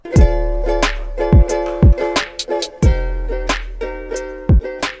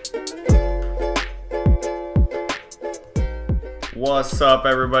What's up,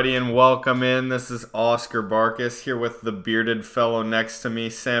 everybody, and welcome in. This is Oscar Barkus here with the bearded fellow next to me,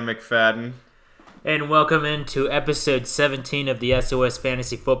 Sam McFadden. And welcome into episode 17 of the SOS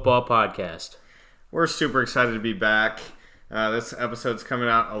Fantasy Football Podcast. We're super excited to be back. This episode's coming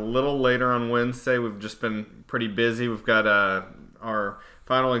out a little later on Wednesday. We've just been pretty busy. We've got our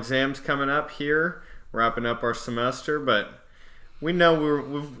final exams coming up here, wrapping up our semester, but we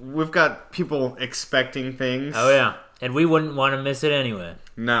know we've got people expecting things. Oh, yeah. And we wouldn't want to miss it anyway.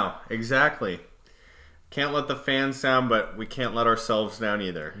 No, exactly. Can't let the fans down, but we can't let ourselves down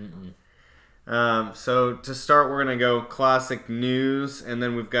either. So to start, we're going to go classic news, and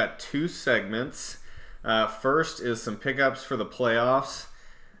then we've got two segments. First is some pickups for the playoffs,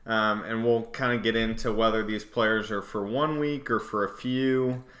 and we'll kind of get into whether these players are for 1 week or for a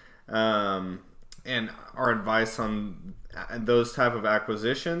few, and our advice on those type of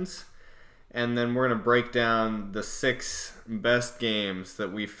acquisitions. And then we're going to break down the 6 best games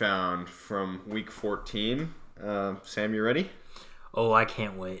that we found from Week 14. Sam, you ready? Oh, I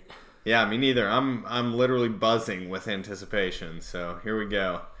can't wait. Yeah, me neither. I'm literally buzzing with anticipation. So here we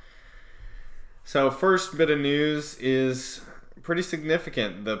go. So first bit of news is pretty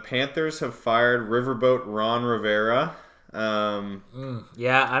significant. The Panthers have fired Riverboat Ron Rivera.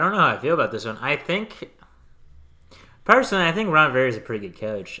 Yeah, I don't know how I feel about this one. Personally, I think Ron Rivera is a pretty good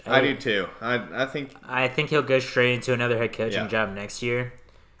coach. I do too. I think he'll go straight into another head coaching job next year.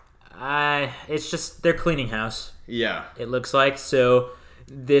 It's just they're cleaning house. Yeah, it looks like. So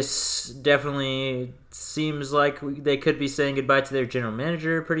this definitely seems like they could be saying goodbye to their general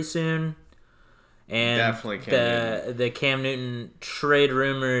manager pretty soon. And definitely the Cam Newton trade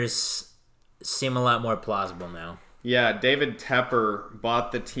rumors seem a lot more plausible now. Yeah, David Tepper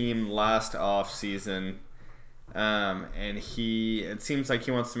bought the team last offseason. And it seems like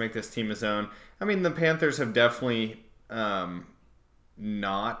he wants to make this team his own. I mean, the Panthers have definitely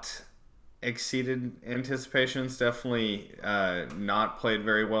not exceeded anticipations. Definitely not played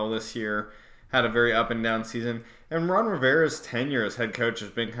very well this year. Had a very up and down season. And Ron Rivera's tenure as head coach has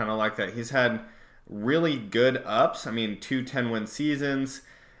been kind of like that. He's had really good ups. I mean, 2 10-win seasons.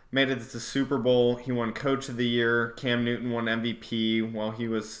 Made it to the Super Bowl. He won Coach of the Year. Cam Newton won MVP while he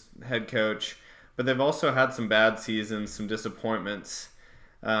was head coach. But they've also had some bad seasons, some disappointments.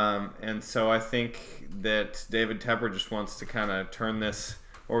 And so I think that David Tepper just wants to kind of turn this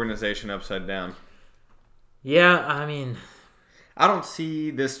organization upside down. Yeah, I mean, I don't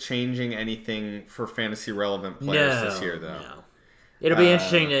see this changing anything for fantasy relevant players this year, though. No. It'll be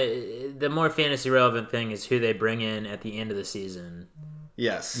interesting. The more fantasy relevant thing is who they bring in at the end of the season.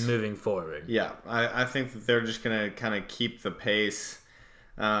 Yes. Moving forward. Yeah, I think that they're just going to kind of keep the pace.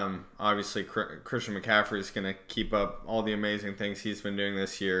 Obviously, Christian McCaffrey is going to keep up all the amazing things he's been doing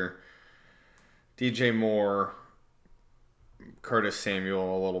this year. DJ Moore, Curtis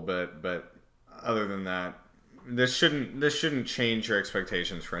Samuel a little bit, but other than that, this shouldn't change your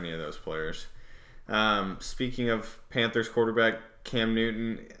expectations for any of those players. Speaking of Panthers quarterback Cam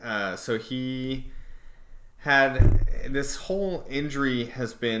Newton, so he had this whole injury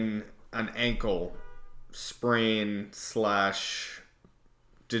has been an ankle sprain /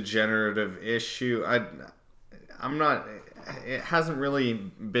 degenerative issue. I'm not. It hasn't really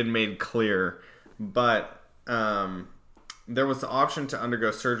been made clear, but there was the option to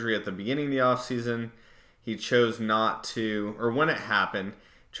undergo surgery at the beginning of the offseason. He chose not to, or when it happened,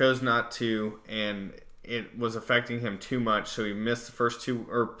 chose not to, and it was affecting him too much. So he missed the first 2,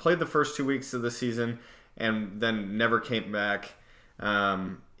 or played the first 2 weeks of the season, and then never came back.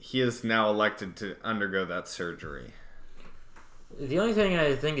 He is now elected to undergo that surgery. The only thing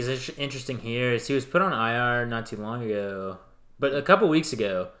I think is interesting here is he was put on IR not too long ago, but a couple weeks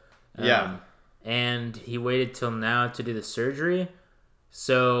ago. Yeah. And he waited till now to do the surgery.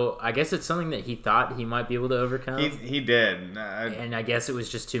 So I guess it's something that he thought he might be able to overcome. He did. And I guess it was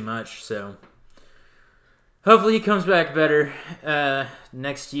just too much. So hopefully he comes back better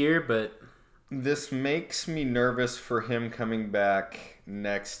next year. But this makes me nervous for him coming back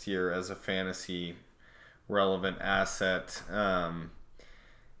next year as a fantasy relevant asset, and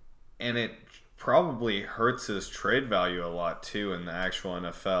it probably hurts his trade value a lot too in the actual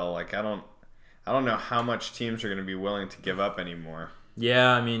NFL. Like I don't know how much teams are going to be willing to give up anymore.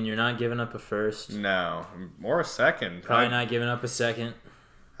 Yeah, I mean, you're not giving up a first. No, or a second. Probably not giving up a second.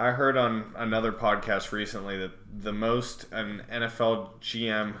 I heard on another podcast recently that the most an NFL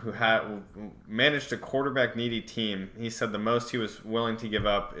GM who had managed a quarterback needy team, he said the most he was willing to give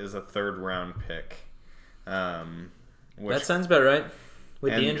up is a 3rd round pick. That sounds about right.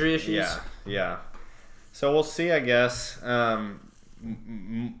 With the injury issues? Yeah. So we'll see, I guess. On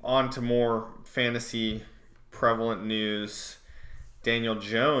to more fantasy prevalent news. Daniel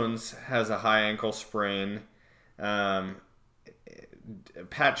Jones has a high ankle sprain. Pat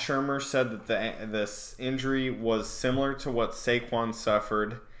Shurmur said that this injury was similar to what Saquon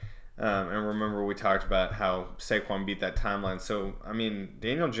suffered. And remember, we talked about how Saquon beat that timeline. So, I mean,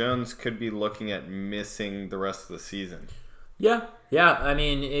 Daniel Jones could be looking at missing the rest of the season. Yeah. I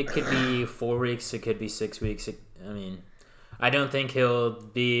mean, it could be 4 weeks. It could be 6 weeks. I don't think he'll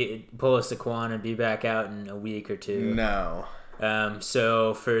pull a Saquon and be back out in a week or two. No.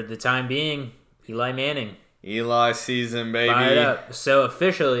 So, for the time being, Eli Manning. Eli season, baby. Fired up. So,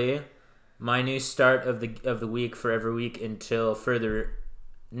 officially, my new start of the week for every week until further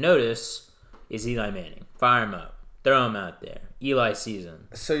notice is Eli Manning. Fire him up. Throw him out there. Eli season.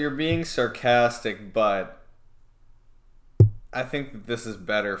 So you're being sarcastic, but I think that this is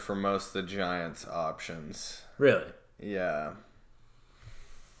better for most of the Giants' options. Really? Yeah.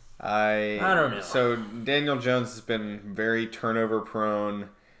 I don't know. So Daniel Jones has been very turnover prone,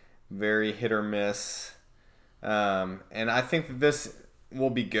 very hit or miss. And I think that this will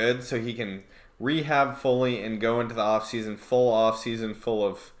be good so he can rehab fully and go into the offseason, full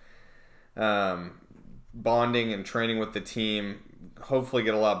of bonding and training with the team, hopefully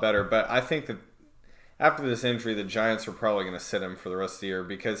get a lot better. But I think that after this injury, the Giants are probably going to sit him for the rest of the year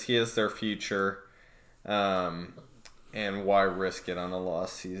because he is their future. And why risk it on a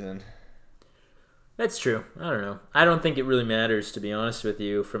lost season? That's true. I don't know. I don't think it really matters, to be honest with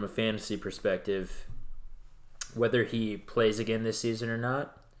you, from a fantasy perspective, whether he plays again this season or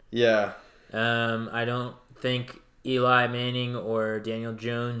not. Yeah. I don't think Eli Manning or Daniel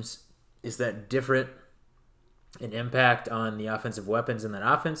Jones is that different an impact on the offensive weapons in that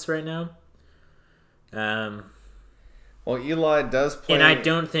offense right now. Well, Eli does play, and I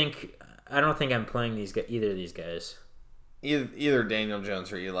don't think I'm playing either of these guys. Either Daniel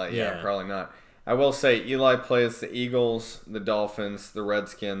Jones or Eli. Yeah, probably not. I will say Eli plays the Eagles, the Dolphins, the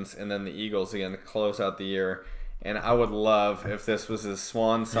Redskins, and then the Eagles again to close out the year. And I would love if this was his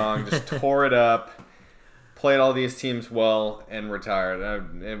swan song, just tore it up, played all these teams well, and retired.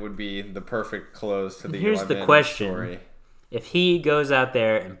 It would be the perfect close to the Eli Here's the Manning question. Story. If he goes out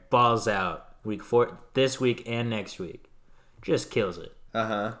there and balls out week 4, this week and next week, just kills it.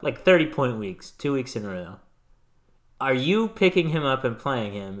 Like 30-point weeks, 2 weeks in a row. Are you picking him up and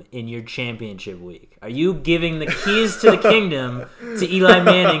playing him in your championship week? Are you giving the keys to the kingdom to Eli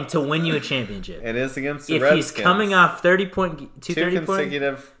Manning to win you a championship? It is against the Redskins. If he's coming off 30-point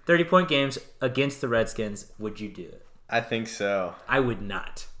games against the Redskins, would you do it? I think so. I would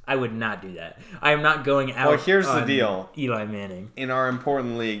not. I would not do that. I am not going out. Well, here's the deal. Eli Manning. In our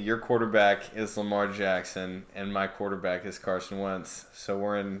important league, your quarterback is Lamar Jackson, and my quarterback is Carson Wentz. So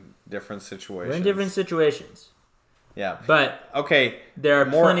we're in different situations. Yeah. But okay, there are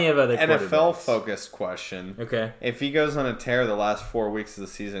plenty of other quarterbacks. NFL-focused question. Okay. If he goes on a tear the last 4 weeks of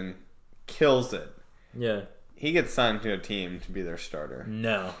the season, kills it. Yeah. He gets signed to a team to be their starter.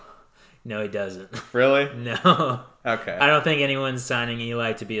 No, he doesn't. Really? No. Okay. I don't think anyone's signing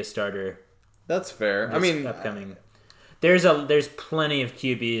Eli to be a starter. That's fair. Upcoming. There's plenty of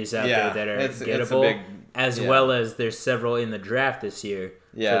QBs out there that are gettable, well as there's several in the draft this year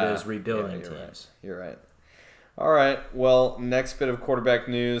for those rebuilding teams. Right. You're right. All right. Well, next bit of quarterback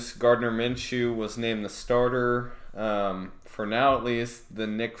news: Gardner Minshew was named the starter. For now, at least, the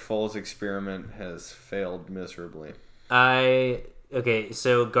Nick Foles experiment has failed miserably. Okay,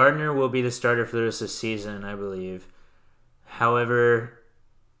 so Gardner will be the starter for the rest of the season, I believe. However,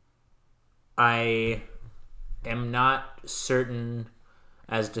 I am not certain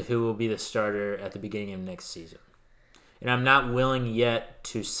as to who will be the starter at the beginning of next season. And I'm not willing yet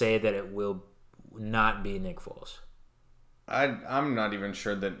to say that it will not be Nick Foles. I'm not even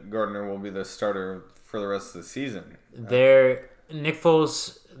sure that Gardner will be the starter for the rest of the season. Nick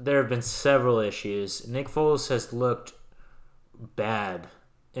Foles, there have been several issues. Nick Foles has looked bad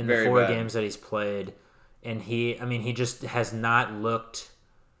in the 4 games that he's played, and he just has not looked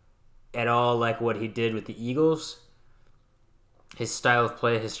at all like what he did with the Eagles. His style of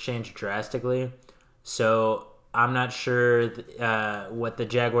play has changed drastically, so I'm not sure what the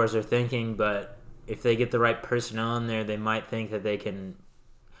Jaguars are thinking, but if they get the right personnel in there, they might think that they can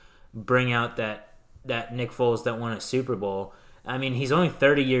bring out that Nick Foles that won a Super Bowl. I mean, he's only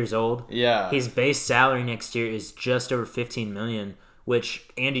 30 years old. Yeah. His base salary next year is just over $15 million, which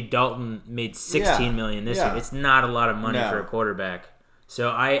Andy Dalton made $16 million this year. It's not a lot of money for a quarterback. So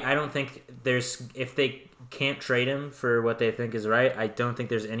I don't think if they can't trade him for what they think is right, I don't think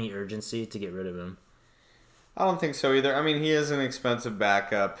there's any urgency to get rid of him. I don't think so either. I mean, he is an expensive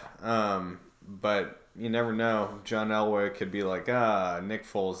backup, but you never know. John Elway could be like, Nick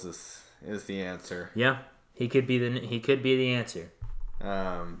Foles is the answer. Yeah. He could be the answer.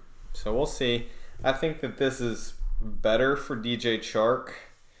 So we'll see. I think that this is better for DJ Chark.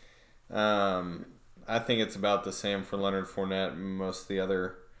 I think it's about the same for Leonard Fournette and most of the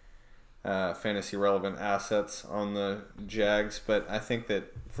other fantasy relevant assets on the Jags, but I think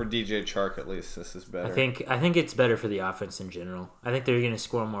that for DJ Chark at least this is better. I think it's better for the offense in general. I think they're going to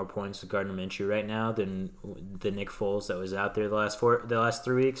score more points with Gardner Minshew right now than the Nick Foles that was out there the last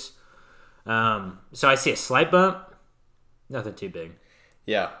 3 weeks. So I see a slight bump, nothing too big.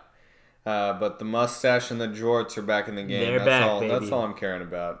 Yeah, but the mustache and the jorts are back in the game. That's all I'm caring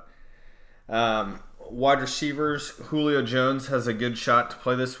about. Wide receivers, Julio Jones has a good shot to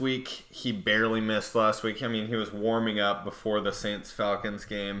play this week. He barely missed last week. I mean, he was warming up before the Saints-Falcons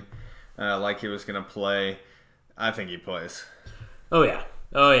game like he was going to play. I think he plays. Oh, yeah.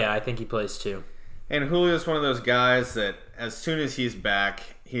 I think he plays too. And Julio's one of those guys that as soon as he's back,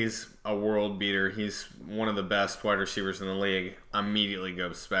 he's a world beater. He's one of the best wide receivers in the league. Immediately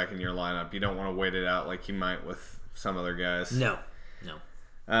goes back in your lineup. You don't want to wait it out like you might with some other guys. No.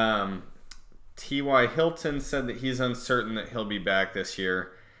 T.Y. Hilton said that he's uncertain that he'll be back this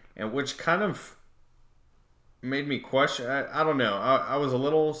year, and which kind of made me question. I don't know. I was a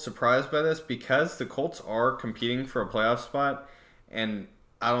little surprised by this because the Colts are competing for a playoff spot, and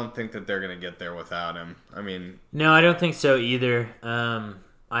I don't think that they're going to get there without him. I mean... No, I don't think so either.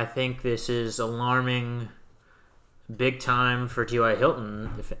 I think this is alarming big time for T.Y.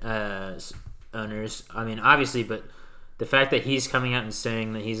 Hilton owners. I mean, obviously, but... The fact that he's coming out and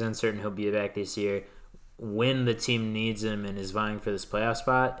saying that he's uncertain he'll be back this year when the team needs him and is vying for this playoff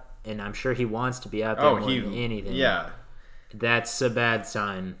spot, and I'm sure he wants to be out there more than anything. Yeah. That's a bad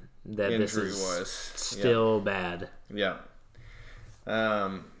sign that Injury this is was still bad. Yeah.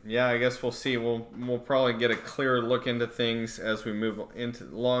 I guess we'll see. We'll probably get a clearer look into things as we move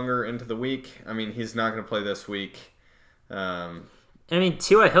longer into the week. I mean, he's not going to play this week. I mean,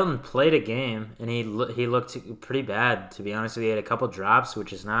 T.Y. Hilton played a game, and he looked pretty bad, to be honest with you. He had a couple drops,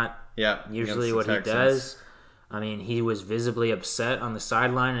 which is not usually what he does. I mean, he was visibly upset on the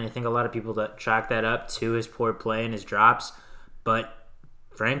sideline, and I think a lot of people that chalk that up to his poor play and his drops. But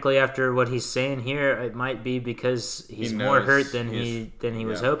frankly, after what he's saying here, it might be because he's more hurt than he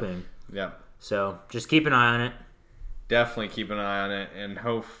was hoping. Yeah. So just keep an eye on it. Definitely keep an eye on it, and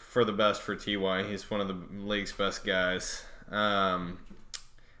hope for the best for T.Y. He's one of the league's best guys.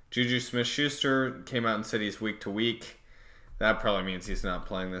 Juju Smith-Schuster came out and said he's week to week. That probably means he's not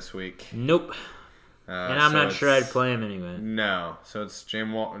playing this week. Nope. And I'm not sure I'd play him anyway. No. So it's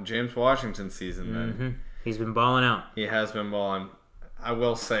James Washington season then. Mm-hmm. He's been balling out. He has been balling. I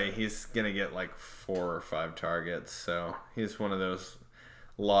will say he's going to get like 4 or 5 targets. So he's one of those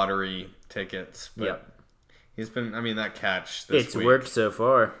lottery tickets. But yep. He's been, that catch this week. It's worked so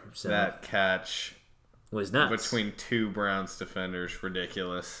far. So. That catch was nuts. Between 2 Browns defenders.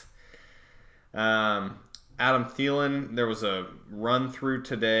 Ridiculous. Adam Thielen, there was a run-through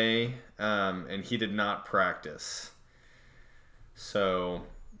today, and he did not practice. So,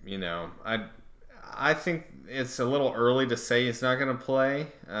 I think it's a little early to say he's not going to play,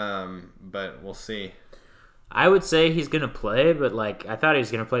 but we'll see. I would say he's going to play, but, I thought he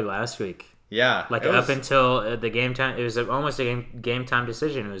was going to play last week. Yeah. Up until the game time. It was almost a game time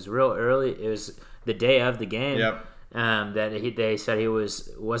decision. It was real early. It was the day of the game. Yep. They said he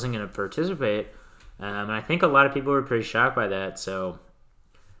wasn't going to participate. And I think a lot of people were pretty shocked by that. So,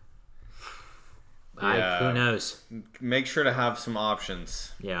 who knows? Make sure to have some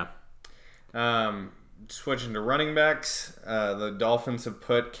options. Yeah. Switching to running backs, the Dolphins have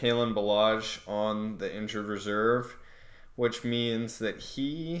put Kalen Ballage on the injured reserve, which means that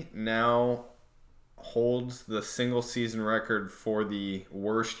he now holds the single season record for the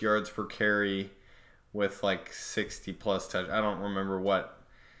worst yards per carry with 60 plus touch. I don't remember what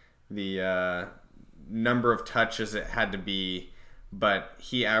the number of touches it had to be, but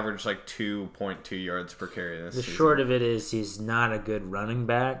he averaged 2.2 yards per carry this season. The short of it is he's not a good running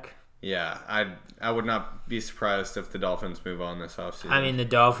back. Yeah, I would not be surprised if the Dolphins move on this offseason. The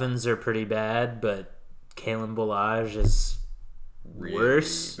Dolphins are pretty bad, but Kalen Ballage is really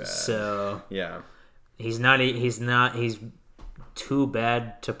worse. Bad. So yeah, he's too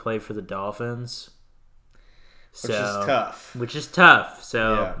bad to play for the Dolphins. Which is tough.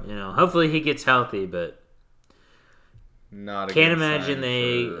 So hopefully he gets healthy, but can't imagine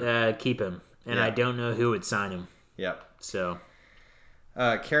they keep him, and I don't know who would sign him. Yep. So,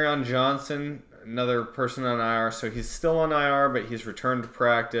 Kerryon Johnson, another person on IR. So he's still on IR, but he's returned to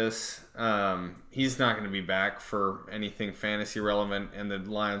practice. He's not going to be back for anything fantasy relevant, and the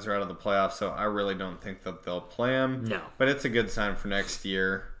Lions are out of the playoffs, so I really don't think that they'll play him. No. But it's a good sign for next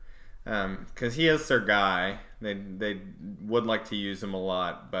year because he is their guy. They would like to use him a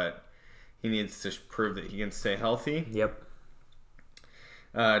lot, but he needs to prove that he can stay healthy. Yep.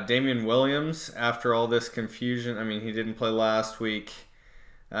 Damian Williams, after all this confusion, I mean, he didn't play last week.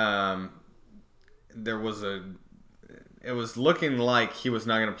 It was looking like he was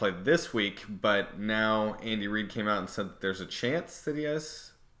not going to play this week, but now Andy Reid came out and said that there's a chance that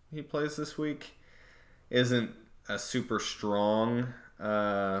he plays this week. Isn't a super strong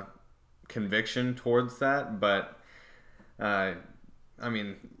conviction towards that, but I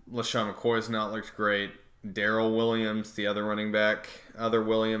mean, LaShawn McCoy's not looked great. Darrell Williams, the other running back, other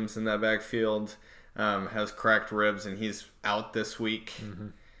Williams in that backfield, has cracked ribs and he's out this week.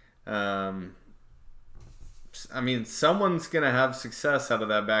 Mm-hmm. I mean, someone's going to have success out of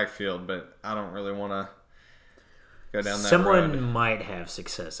that backfield, but I don't really want to go down that road. Someone might have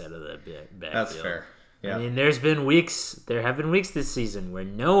success out of that backfield. That's fair. Yeah. I mean, there have been weeks this season where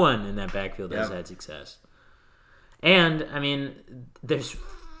no one in that backfield has had success. And, I mean, there's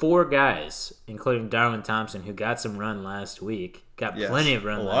 4 guys, including Darwin Thompson, who got some run last week. Got plenty of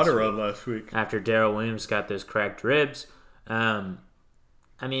run last week. After Darrell Williams got those cracked ribs.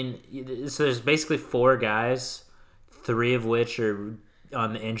 I mean, so there's basically 4 guys, 3 of which are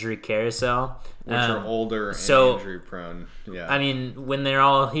on the injury carousel. Which are older and injury prone. Yeah. I mean, when they're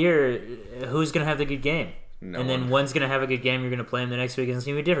all here, who's going to have the good game? No and then one's going to have a good game, you're going to play him the next week, and it's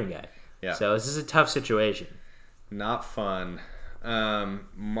going to be a different guy. Yeah. So this is a tough situation. Not fun.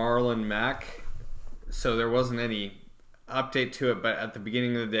 Marlon Mack. So there wasn't any update to it, but at the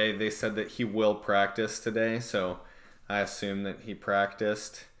beginning of the day, they said that he will practice today. So I assume that he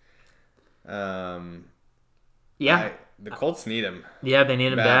practiced. The Colts need him. Yeah, they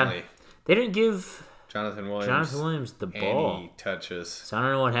need him badly. bad. They didn't give Jonathan Williams the ball. Any touches. So I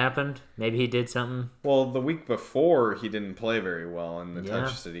don't know what happened. Maybe he did something. Well, the week before he didn't play very well in the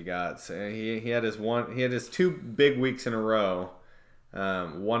touches that he got. So he had his 2 big weeks in a row.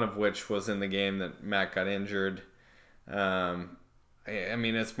 One of which was in the game that Mack got injured. I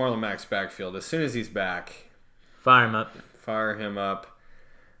mean, it's Marlon Mack's backfield. As soon as he's back, fire him up.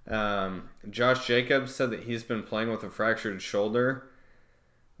 Josh Jacobs said that he's been playing with a fractured shoulder.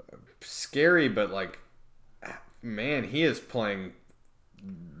 Scary, but man, he is playing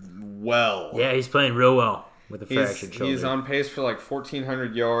well. Yeah, he's playing real well with a fractured shoulder. He's on pace for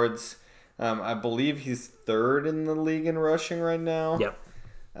 1,400 yards. I believe he's 3rd in the league in rushing right now. Yep.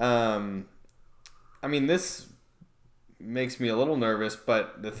 I mean, this makes me a little nervous,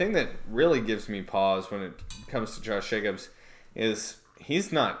 but the thing that really gives me pause when it comes to Josh Jacobs is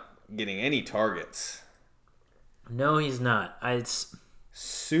he's not getting any targets. No, he's not. It's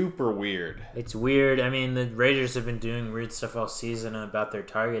super weird. It's weird. I mean, the Raiders have been doing weird stuff all season about their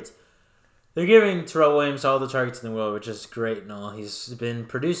targets. They're giving Terrell Williams all the targets in the world, which is great and all. He's been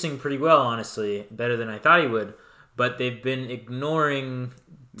producing pretty well, honestly, better than I thought he would. But they've been ignoring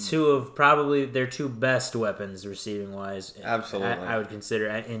 2 of probably their 2 best weapons receiving-wise. Absolutely. I would consider,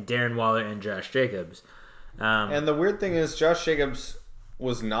 in Darren Waller and Josh Jacobs. And the weird thing is Josh Jacobs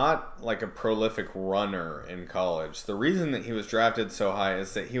was not a prolific runner in college. The reason that he was drafted so high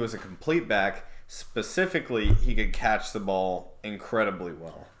is that he was a complete back. Specifically, he could catch the ball incredibly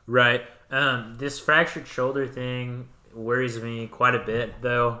well. Right. This fractured shoulder thing worries me quite a bit,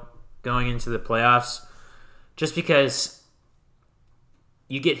 though, going into the playoffs. Just because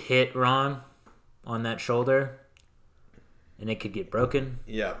you get hit wrong on that shoulder, and it could get broken.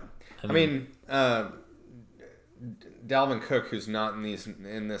 Yeah. I mean Dalvin Cook, who's not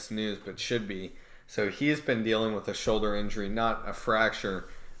in this news but should be, so he's been dealing with a shoulder injury, not a fracture,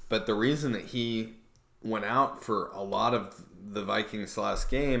 but the reason that he went out for a lot of the Vikings last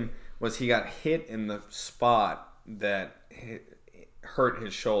game was he got hit in the spot that hurt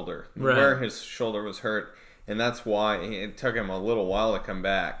his shoulder, right, where his shoulder was hurt, and that's why it took him a little while to come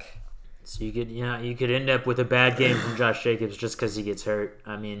back. So you could end up with a bad game from Josh Jacobs just because he gets hurt.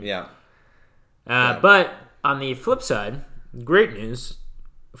 I mean, yeah. But on the flip side, great news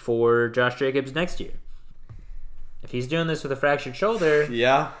for Josh Jacobs next year. If he's doing this with a fractured shoulder, he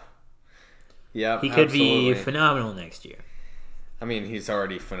could be phenomenal next year. I mean, he's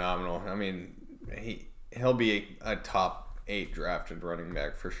already phenomenal. I mean, he'll be a top 8 drafted running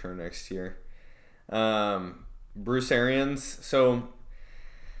back for sure next year. Bruce Arians. So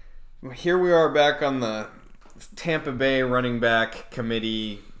here we are back on the Tampa Bay running back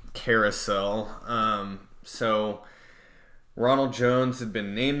committee carousel. So Ronald Jones had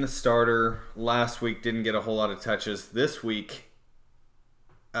been named the starter last week, didn't get a whole lot of touches. This week,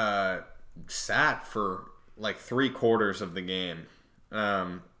 sat for 3/4 of the game.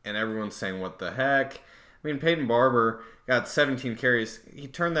 And everyone's saying, what the heck? I mean, Peyton Barber got 17 carries. He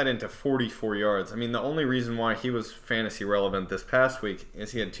turned that into 44 yards. I mean, the only reason why he was fantasy relevant this past week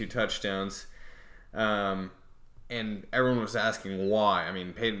is he had 2 touchdowns. And everyone was asking why. I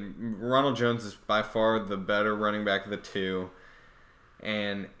mean, Ronald Jones is by far the better running back of the two.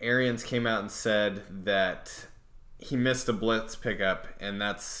 And Arians came out and said that he missed a blitz pickup, and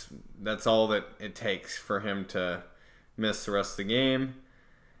that's all that it takes for him to miss the rest of the game.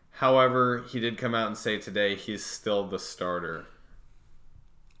 However, he did come out and say today he's still the starter.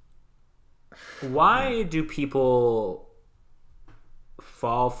 Why do people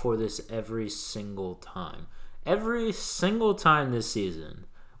fall for this every single time? Every single time this season,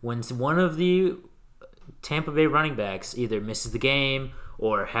 when one of the Tampa Bay running backs either misses the game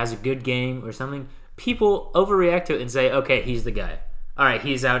or has a good game or something, people overreact to it and say, okay, he's the guy. All right,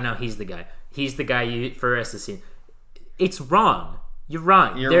 he's out now, he's the guy. He's the guy for the rest of the season. It's wrong. You're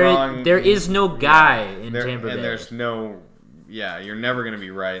wrong. Wrong. There is no guy in Tampa Bay. And there's no... Yeah, you're never going to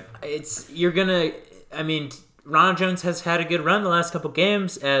be right. Ronald Jones has had a good run the last couple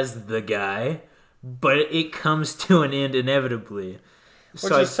games as the guy, but it comes to an end inevitably.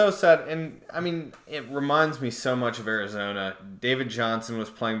 Which is so sad. And, I mean, it reminds me so much of Arizona. David Johnson was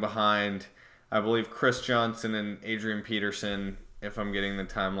playing behind, I believe, Chris Johnson and Adrian Peterson, if I'm getting the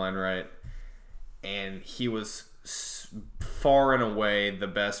timeline right. And he was far and away the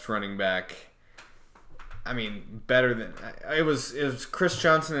best running back. I mean, better than... It was Chris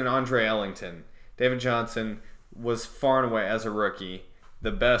Johnson and Andre Ellington. David Johnson was far and away, as a rookie,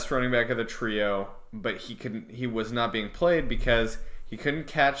 the best running back of the trio, but he was not being played because he couldn't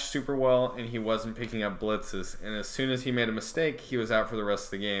catch super well and he wasn't picking up blitzes. And as soon as he made a mistake, he was out for the rest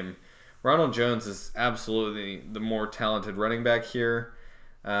of the game. Ronald Jones is absolutely the more talented running back here,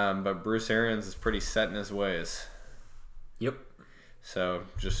 but Bruce Arians is pretty set in his ways. Yep. So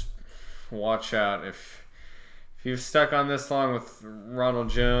just watch out. If you've stuck on this long with Ronald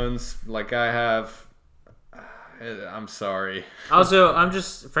Jones like I have, I'm sorry. Also, I'm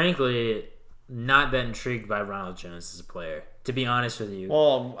just, frankly, not that intrigued by Ronald Jones as a player, to be honest with you.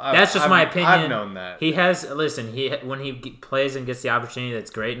 Well, that's just my opinion. I've known that. When he plays and gets the opportunity, that's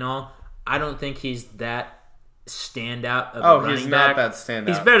great and all. I don't think he's that standout of a running back. He's not that standout.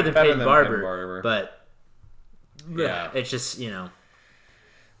 He's better than Peyton Barber. But, yeah, it's just,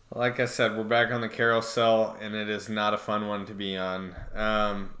 Like I said, we're back on the carousel, and it is not a fun one to be on.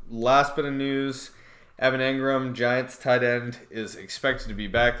 Last bit of news, Evan Engram, Giants tight end, is expected to be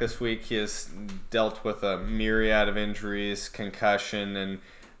back this week. He has dealt with a myriad of injuries, concussion, and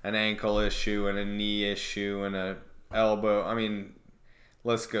an ankle issue, and a knee issue, and an elbow. I mean,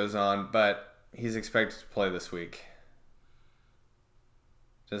 list goes on, but he's expected to play this week.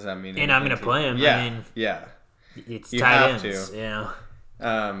 Does that mean anything? And I'm going to play him. Yeah, yeah. It's tight ends,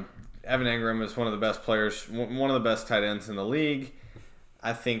 Evan Engram is one of the best players, one of the best tight ends in the league.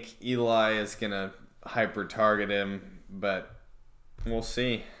 I think Eli is going to hyper target him, but we'll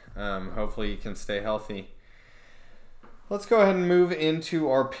see. Hopefully he can stay healthy. Let's go ahead and move into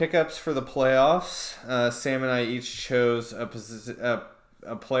our pickups for the playoffs. Sam and I each chose a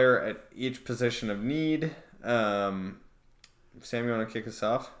player at each position of need. Sam, you want to kick us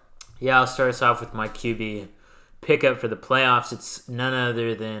off? Yeah, I'll start us off with my QB pickup for the playoffs. It's none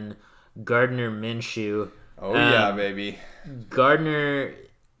other than Gardner Minshew. Oh, yeah, baby. Gardner,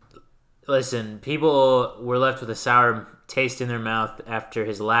 listen, people were left with a sour taste in their mouth after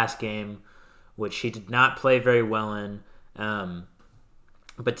his last game, which he did not play very well in.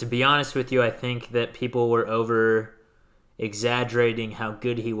 But to be honest with you, I think that people were over-exaggerating how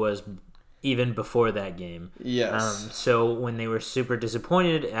good he was even before that game. Yes. So when they were super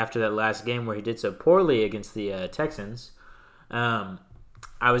disappointed after that last game where he did so poorly against the Texans, I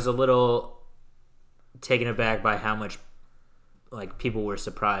was a little taken aback by how much people were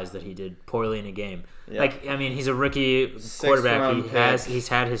surprised that he did poorly in a game. Yep. He's a rookie quarterback. He's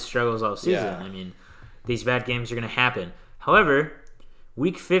had his struggles all season. Yeah. These bad games are going to happen. However,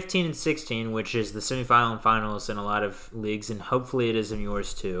 week 15 and 16, which is the semifinal and finals in a lot of leagues, and hopefully it is in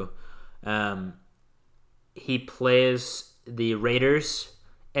yours too, he plays the Raiders,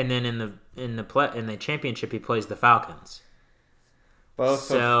 and then in the championship he plays the Falcons.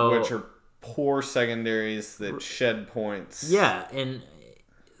 Both of which are poor secondaries that shed points. Yeah, and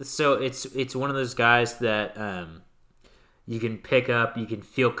so it's one of those guys that you can pick up, you can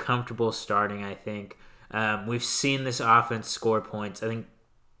feel comfortable starting, I think. We've seen this offense score points. I think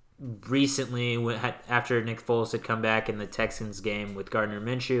recently, after Nick Foles had come back in the Texans game with Gardner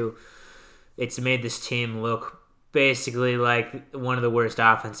Minshew, it's made this team look basically like one of the worst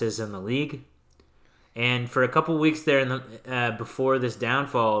offenses in the league. And for a couple weeks there in the before this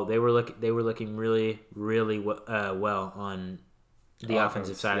downfall, they were looking really, really well on the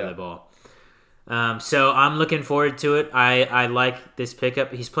offensive side of the ball. So I'm looking forward to it. I like this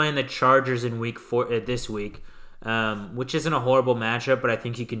pickup. He's playing the Chargers in week 4 this week, which isn't a horrible matchup, but I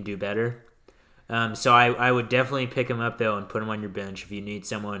think you can do better. So I would definitely pick him up though and put him on your bench if you need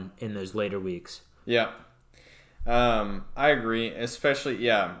someone in those later weeks. Yeah, I agree.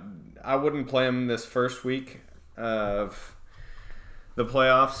 Especially, I wouldn't play him this first week of the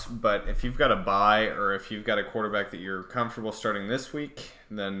playoffs, but if you've got a bye or if you've got a quarterback that you're comfortable starting this week,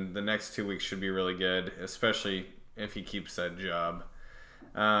 then the next 2 weeks should be really good, especially if he keeps that job.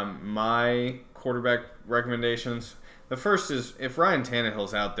 My quarterback recommendations, the first is if Ryan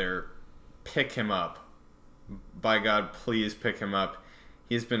Tannehill's out there, pick him up. By God, please pick him up.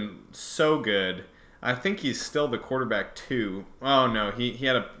 He's been so good. I think he's still the quarterback too. Oh no, he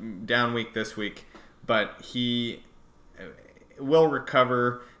had a down week this week, but he will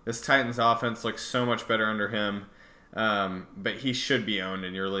recover. This Titans offense looks so much better under him, but he should be owned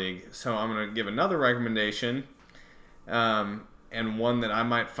in your league. So I'm going to give another recommendation, and one that I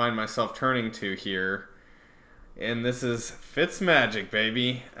might find myself turning to here, and this is Fitzmagic,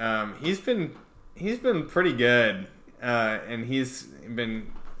 baby. He's been pretty good, and he's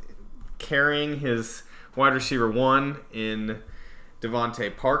been carrying his wide receiver 1 in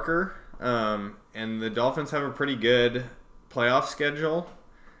Devontae Parker, and the Dolphins have a pretty good playoff schedule.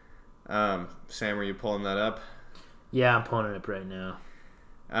 Sam, are you pulling that up? Yeah, I'm pulling it up right now.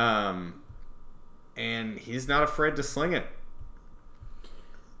 And he's not afraid to sling it.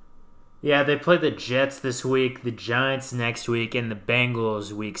 Yeah, they play the Jets this week, the Giants next week, and the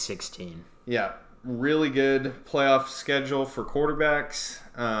Bengals week 16. Yeah, really good playoff schedule for quarterbacks.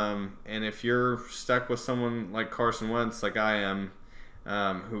 And if you're stuck with someone like Carson Wentz, like I am,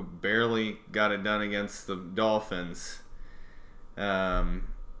 who barely got it done against the Dolphins, I'm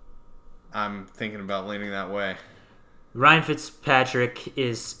thinking about leaning that way. Ryan Fitzpatrick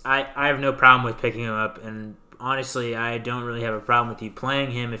is... I have no problem with picking him up, and honestly, I don't really have a problem with you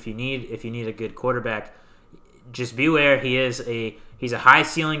playing him if you need a good quarterback. Just beware, he's a high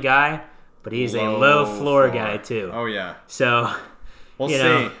ceiling guy, but he's a low floor guy too. Oh yeah. So we'll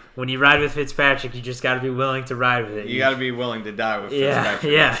see. When you ride with Fitzpatrick, you just got to be willing to ride with it. You got to be willing to die with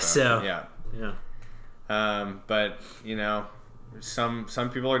Fitzpatrick. Yeah. Also. Yeah. But some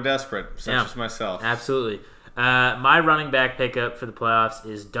people are desperate, such as myself. Absolutely. My running back pickup for the playoffs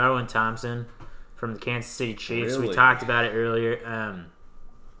is Darwin Thompson from the Kansas City Chiefs. Really? We talked about it earlier.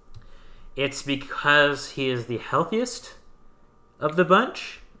 It's because he is the healthiest of the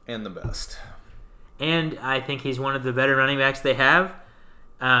bunch. And the best. And I think he's one of the better running backs they have.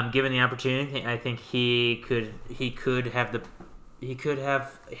 Given the opportunity, I think he could have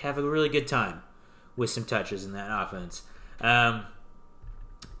a really good time with some touches in that offense.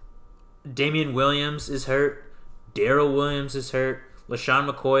 Damian Williams is hurt. Darrell Williams is hurt. LaShawn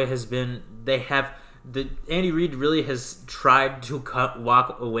McCoy has been... Andy Reid really has tried to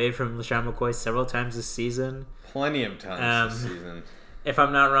walk away from LaShawn McCoy several times this season. Plenty of times this season. If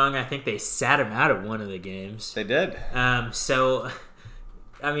I'm not wrong, I think they sat him out of one of the games. They did. So,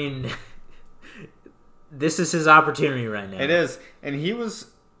 I mean, this is his opportunity right now. It is. And he was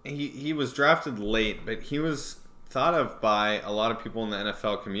drafted late, but he was thought of by a lot of people in the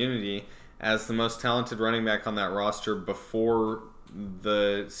NFL community as the most talented running back on that roster before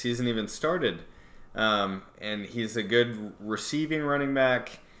the season even started. And he's a good receiving running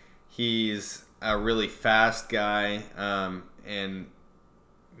back. He's a really fast guy. And,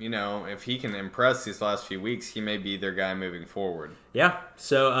 if he can impress these last few weeks, he may be their guy moving forward. Yeah.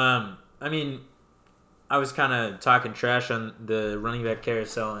 So, I was kind of talking trash on the running back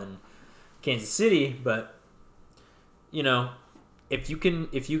carousel in Kansas City, but, if you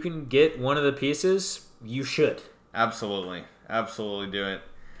can get one of the pieces, you should. Absolutely do it.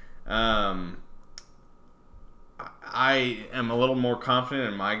 I am a little more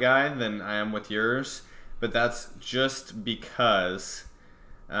confident in my guy than I am with yours, but that's just because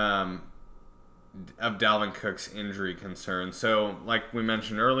of Dalvin Cook's injury concern. So, like we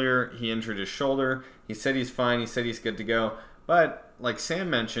mentioned earlier, he injured his shoulder. He said he's fine. He said he's good to go. But, like Sam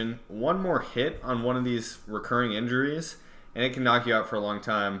mentioned, one more hit on one of these recurring injuries, and it can knock you out for a long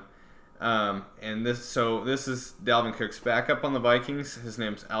time. And this is Dalvin Cook's backup on the Vikings. His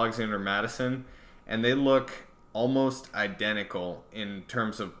name's Alexander Mattison, and they look almost identical in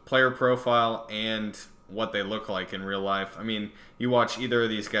terms of player profile and what they look like in real life. I mean, you watch either of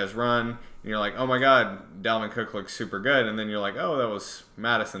these guys run, and you're like, oh my God, Dalvin Cook looks super good. And then you're like, oh, that was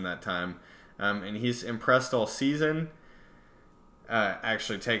Madison that time. And he's impressed all season.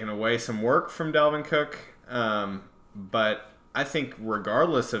 actually taken away some work from Dalvin Cook. But I think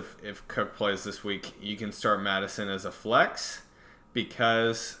regardless of if Cook plays this week, you can start Madison as a flex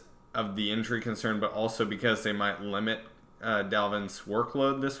because of the injury concern, but also because they might limit Dalvin's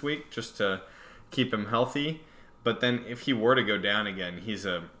workload this week just to keep him healthy. But then if he were to go down again, he's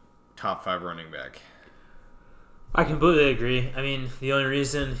a top 5 running back. I completely agree. I mean, the only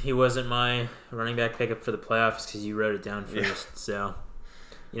reason he wasn't my running back pickup for the playoffs is because you wrote it down first. Yeah. So,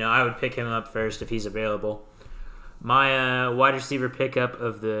 I would pick him up first if he's available. My wide receiver pickup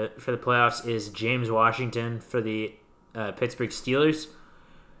for the playoffs is James Washington for the Pittsburgh Steelers.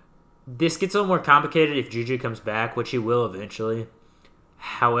 This gets a little more complicated if Juju comes back, which he will eventually.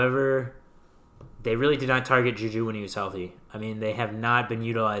 However, they really did not target Juju when he was healthy. I mean, they have not been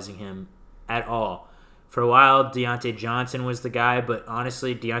utilizing him at all. For a while, Deontay Johnson was the guy, but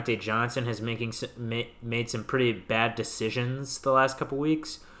honestly, Deontay Johnson has made some pretty bad decisions the last couple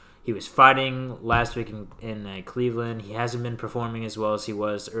weeks. He was fighting last week in Cleveland. He hasn't been performing as well as he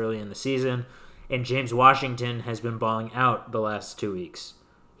was early in the season. And James Washington has been balling out the last 2 weeks.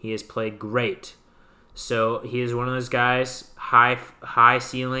 He has played great. So he is one of those guys, high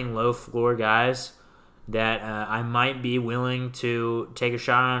ceiling, low floor guys that I might be willing to take a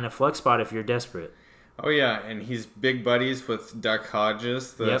shot on a flex spot if you're desperate. Oh, yeah, and he's big buddies with Duck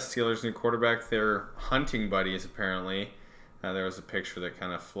Hodges, the Steelers' new quarterback. They're hunting buddies, apparently. There was a picture that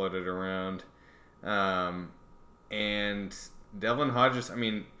kind of floated around. And Devlin Hodges, I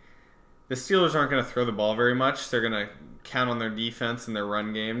mean, the Steelers aren't going to throw the ball very much. They're going to count on their defense and their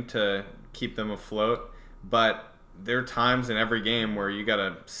run game to keep them afloat. But there are times in every game where you got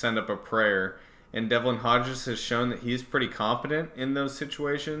to send up a prayer. And Devlin Hodges has shown that he's pretty competent in those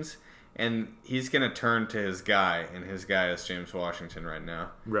situations. And he's going to turn to his guy, and his guy is James Washington right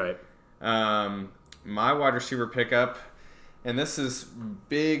now. Right. My wide receiver pickup, and this is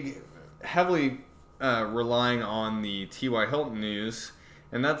heavily relying on the T.Y. Hilton news,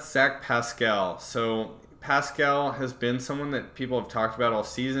 and that's Zach Pascal. So Pascal has been someone that people have talked about all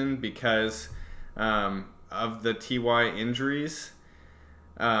season because of the T.Y. injuries,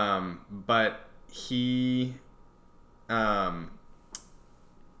 but he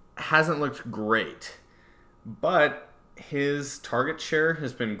hasn't looked great, but his target share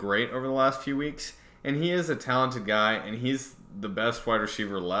has been great over the last few weeks, and he is a talented guy, and he's the best wide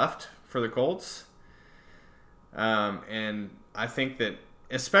receiver left for the Colts. And I think that,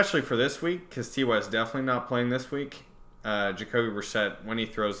 especially for this week, because T.Y. is definitely not playing this week, Jacoby Brissett, when he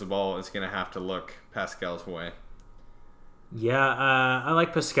throws the ball, is going to have to look Pascal's way. Yeah, I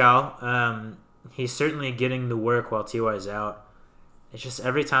like Pascal. He's certainly getting the work while T.Y. is out. It's just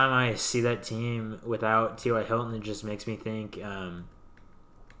every time I see that team without T.Y. Hilton, it just makes me think,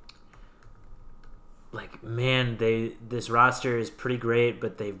 this roster is pretty great,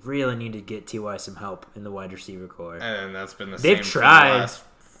 but they really need to get T.Y. some help in the wide receiver core. And that's been the same. They've tried.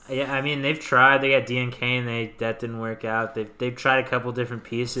 They've tried. They got DNK, and that didn't work out. They've tried a couple different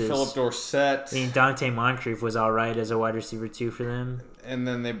pieces. Philip Dorsett. I mean, Dante Moncrief was all right as a wide receiver too for them. And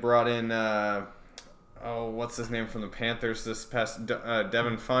then they brought in. What's his name from the Panthers this past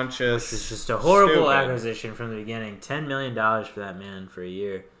Devin Funchess. Which is just a horrible acquisition from the beginning. $10 million for that man for a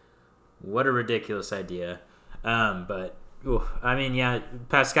year. What a ridiculous idea.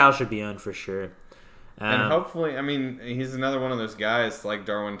 Pascal should be on for sure. And hopefully, he's another one of those guys like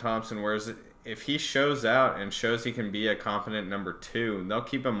Darwin Thompson, whereas if he shows out and shows he can be a competent number 2, they'll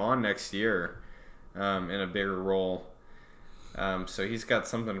keep him on next year in a bigger role. So he's got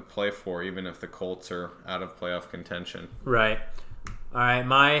something to play for, even if the Colts are out of playoff contention. Right. All right.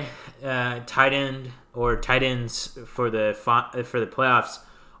 My tight ends for the playoffs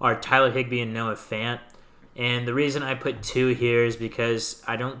are Tyler Higbee and Noah Fant. And the reason I put 2 here is because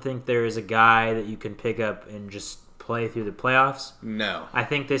I don't think there is a guy that you can pick up and just play through the playoffs. No. I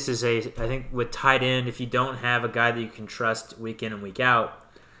think with tight end, if you don't have a guy that you can trust week in and week out,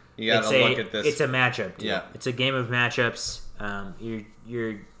 you got to look at this. It's a matchup. Dude. Yeah. It's a game of matchups.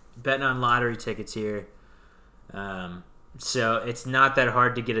 You're betting on lottery tickets here. So it's not that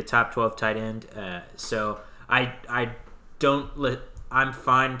hard to get a top 12 tight end. So I'm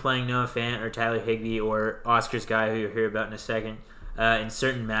fine playing Noah Fant or Tyler Higbee or Oscar's guy, who you'll hear about in a second, in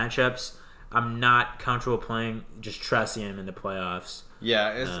certain matchups. I'm not comfortable playing, just trusting him in the playoffs.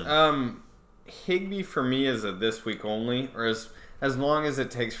 Yeah, Higbee for me is a this week only, or as long as it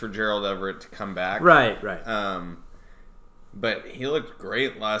takes for Gerald Everett to come back. Right. But he looked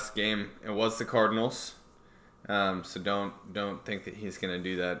great last game. It was the Cardinals, so don't think that he's going to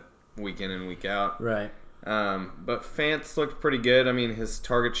do that week in and week out. Right. But Fant's looked pretty good. His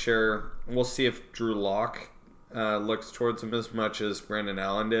target share. We'll see if Drew Lock looks towards him as much as Brandon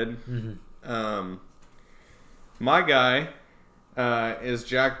Allen did. Mm-hmm. My guy is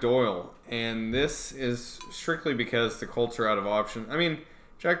Jack Doyle, and this is strictly because the Colts are out of options. I mean,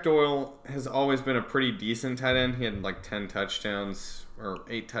 Jack Doyle has always been a pretty decent tight end. He had like 10 touchdowns or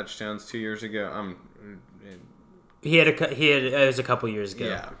 8 touchdowns 2 years ago. It was a couple years ago.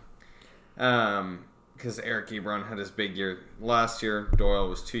 Yeah. Because Eric Ebron had his big year last year. Doyle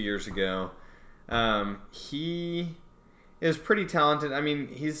was 2 years ago. He is pretty talented. I mean,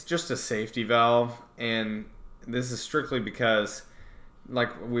 he's just a safety valve, and this is strictly because, like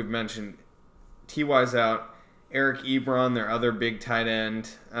we've mentioned, T.Y.'s out. Eric Ebron, their other big tight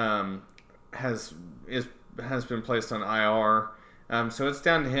end, has been placed on IR. So it's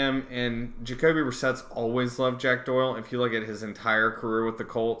down to him. And Jacoby Brissett's always loved Jack Doyle. If you look at his entire career with the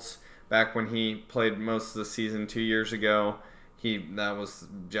Colts, back when he played most of the season 2 years ago, that was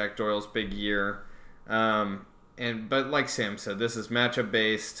Jack Doyle's big year. But like Sam said, this is matchup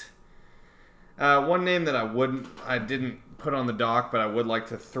based. One name that I didn't put on the dock, but I would like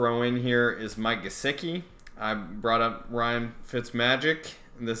to throw in here is Mike Gesicki. I brought up Ryan Fitzmagic.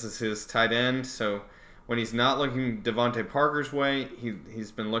 This is his tight end. So when he's not looking Devontae Parker's way,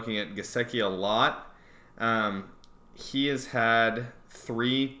 he's been looking at Gesicki a lot. He has had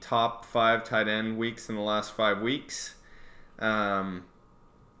 3 top 5 tight end weeks in the last 5 weeks. And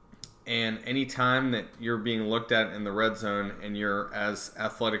any time that you're being looked at in the red zone and you're as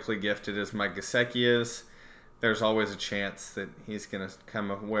athletically gifted as Mike Gesicki is, there's always a chance that he's going to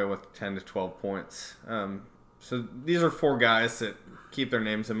come away with 10 to 12 points. So these are 4 guys that keep their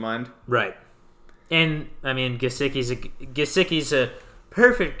names in mind. Right. And, I mean, Gesicki's a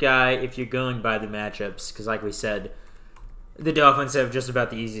perfect guy if you're going by the matchups, because like we said, the Dolphins have just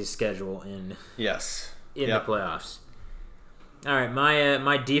about the easiest schedule in the playoffs. All right,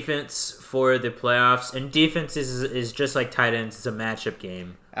 my defense for the playoffs, and defense is just like tight ends. It's a matchup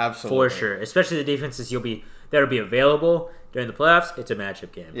game, absolutely, for sure. Especially the defenses that'll be available during the playoffs. It's a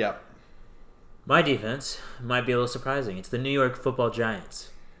matchup game. Yeah. My defense might be a little surprising. It's the New York Football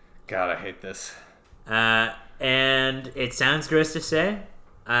Giants. God, I hate this. And it sounds gross to say.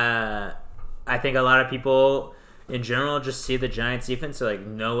 I think a lot of people in general just see the Giants defense and are like,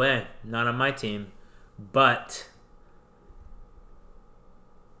 no way, not on my team. But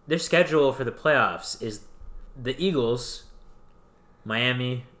their schedule for the playoffs is the Eagles,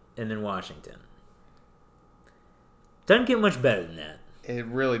 Miami, and then Washington. Doesn't get much better than that. It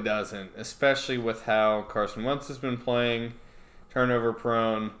really doesn't, especially with how Carson Wentz has been playing, turnover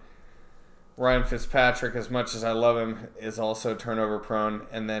prone. Ryan Fitzpatrick, as much as I love him, is also turnover prone.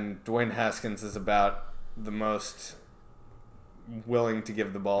 And then Dwayne Haskins is about the most willing to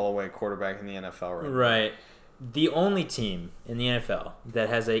give the ball away quarterback in the NFL right now. Right. The only team in the NFL that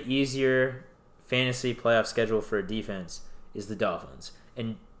has an easier fantasy playoff schedule for a defense is the Dolphins.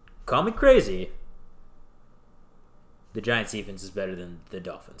 And call me crazy, the Giants defense is better than the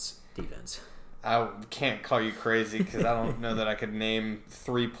Dolphins defense. I can't call you crazy because I don't know that I could name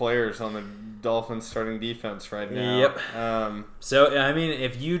 3 players on the Dolphins starting defense right now. Yep. So, I mean,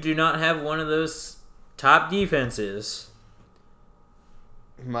 if you do not have one of those top defenses,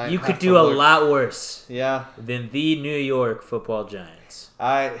 you could do a lot worse than the New York Football Giants.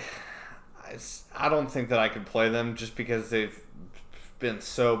 I don't think that I could play them just because they've been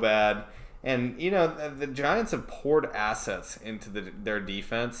so bad. And, you know, the Giants have poured assets into their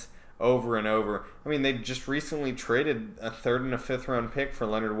defense over and over. I mean, they just recently traded a 3rd and a 5th round pick for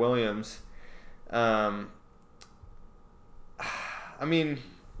Leonard Williams. I mean,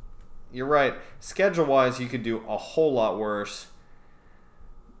 you're right. Schedule-wise, you could do a whole lot worse.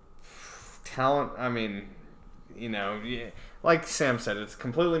 Talent, I mean, you know, like Sam said, it's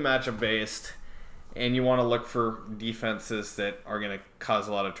completely matchup-based, and you want to look for defenses that are going to cause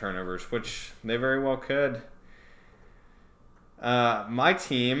a lot of turnovers, which they very well could. My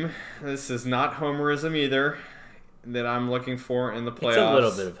team, this is not homerism either, that I'm looking for in the playoffs. It's a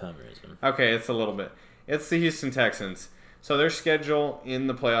little bit of homerism. Okay, it's a little bit. It's the Houston Texans. So their schedule in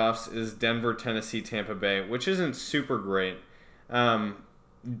the playoffs is Denver, Tennessee, Tampa Bay, which isn't super great.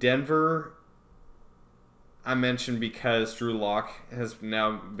 Denver, I mentioned because Drew Lock has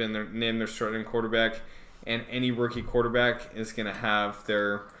now been named their starting quarterback, and any rookie quarterback is going to have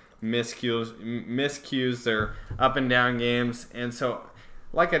their miscues, their up and down games. And so,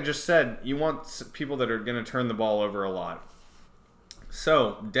 like I just said, you want people that are going to turn the ball over a lot.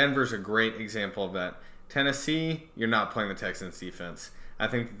 So, Denver's a great example of that. Tennessee, you're not playing the Texans defense. I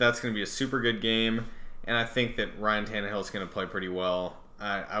think that's going to be a super good game, and I think that Ryan Tannehill is going to play pretty well.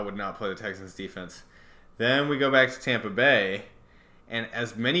 I would not play the Texans defense. Then we go back to Tampa Bay, and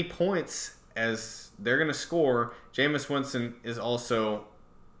as many points as they're going to score, Jameis Winston is also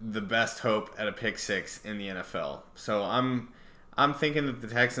the best hope at a pick six in the NFL. So I'm thinking that the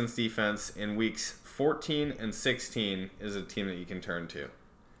Texans defense in weeks 14 and 16 is a team that you can turn to.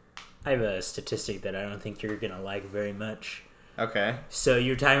 I have a statistic that I don't think you're going to like very much. Okay. So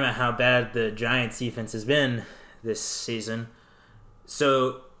you're talking about how bad the Giants defense has been this season.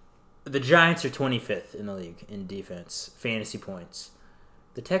 So the Giants are 25th in the league in defense, fantasy points.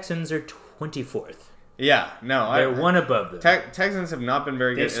 The Texans are 24th. Yeah, no. They're one above them. Texans have not been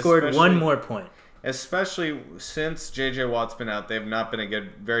very good. They've scored one more point. Especially since J.J. Watt's been out, they've not been a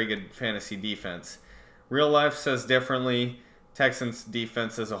very good fantasy defense. Real life says differently. Texans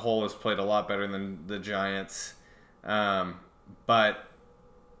defense as a whole has played a lot better than the Giants. But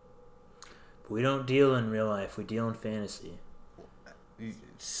we don't deal in real life. We deal in fantasy.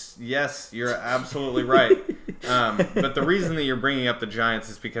 Yes, you're absolutely right. But the reason that you're bringing up the Giants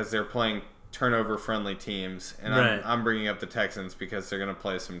is because they're playing turnover-friendly teams. And right. I'm bringing up the Texans because they're going to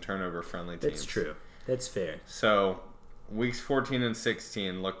play some turnover-friendly teams. That's true. That's fair. So weeks 14 and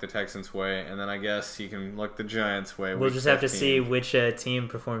 16 look the Texans' way, and then I guess you can look the Giants' way. We'll just 15. have to see which team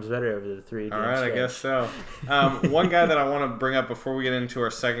performs better over the 3 games. All right, stretch. I guess so. One guy that I want to bring up before we get into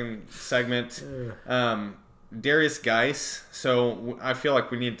our second segment, Darius Geis. So I feel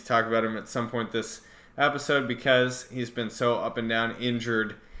like we need to talk about him at some point this episode because he's been so up and down,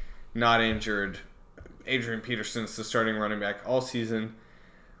 injured, not injured. Adrian Peterson's the starting running back all season.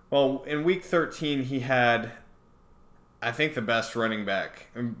 Well, in week 13, he had, I think, the best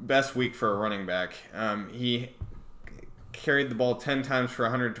week for a running back. He carried the ball 10 times for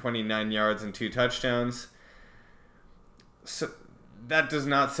 129 yards and 2 touchdowns. So that does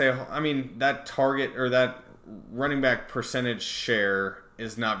not say, that target or that running back percentage share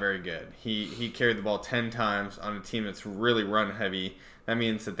is not very good. He carried the ball 10 times on a team that's really run heavy. That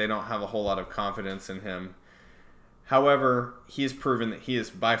means that they don't have a whole lot of confidence in him. However, he's proven that he is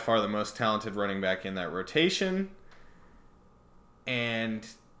by far the most talented running back in that rotation. And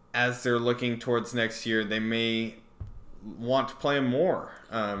as they're looking towards next year, they may want to play him more,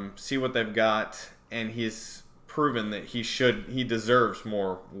 see what they've got, and he's proven that he deserves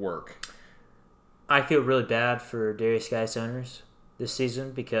more work. I feel really bad for Darius Geis owners this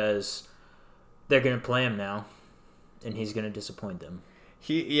season because they're going to play him now, and he's going to disappoint them.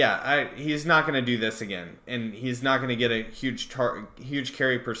 He's not going to do this again, and he's not going to get a huge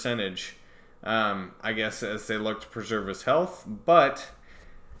carry percentage. I guess as they look to preserve his health, but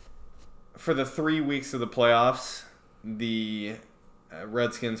for the 3 weeks of the playoffs, the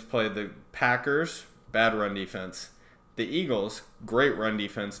Redskins played the Packers, bad run defense, the Eagles, great run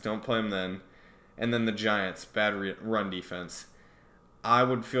defense, don't play them then, and then the Giants, bad run defense. I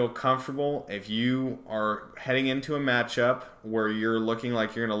would feel comfortable if you are heading into a matchup where you're looking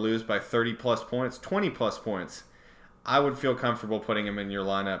like you're going to lose by 30 plus points, 20 plus points. I would feel comfortable putting him in your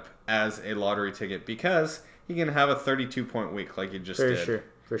lineup as a lottery ticket because he can have a 32-point week like you just did.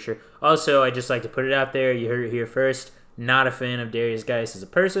 For sure. Also, I'd just like to put it out there. You heard it here first. Not a fan of Darius Geis as a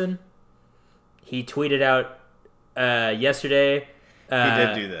person. He tweeted out yesterday. He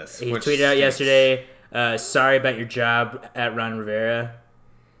did do this. He tweeted out yesterday, sorry about your job at Ron Rivera.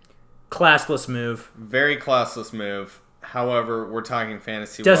 Classless move. Very classless move. However, we're talking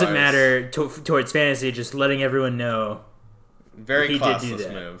fantasy. Doesn't matter towards fantasy. Just letting everyone know. Very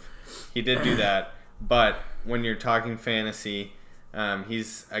classless move. He did do that, but when you're talking fantasy,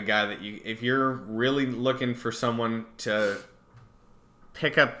 he's a guy that if you're really looking for someone to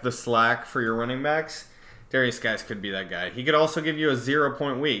pick up the slack for your running backs, Darius Geis could be that guy. He could also give you a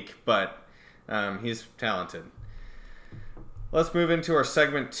 0-point week, but he's talented. Let's move into our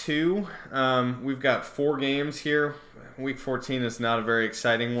segment 2. We've got 4 games here. Week 14 is not a very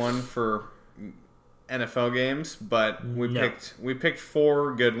exciting one for NFL games, but we picked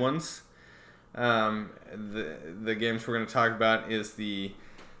 4 good ones. The games we're going to talk about is the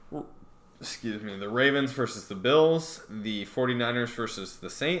Ravens versus the Bills, the 49ers versus the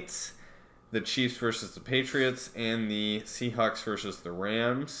Saints, the Chiefs versus the Patriots, and the Seahawks versus the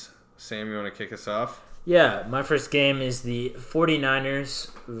Rams. Sam, you want to kick us off? Yeah, my first game is the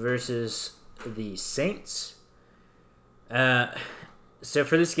 49ers versus the Saints. So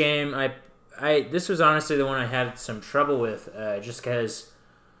for this game, this was honestly the one I had some trouble with, just because,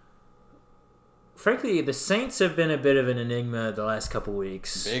 frankly, the Saints have been a bit of an enigma the last couple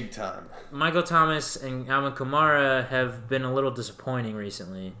weeks. Big time. Michael Thomas and Alvin Kamara have been a little disappointing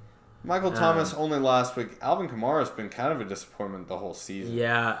recently. Michael Thomas only last week. Alvin Kamara has been kind of a disappointment the whole season.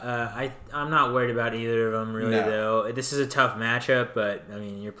 Yeah, I'm not worried about either of them really, though. This is a tough matchup, but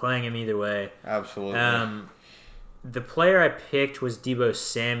you're playing him either way. Absolutely. The player I picked was Deebo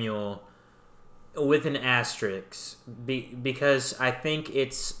Samuel, with an asterisk, because I think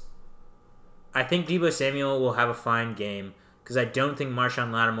Deebo Samuel will have a fine game, because I don't think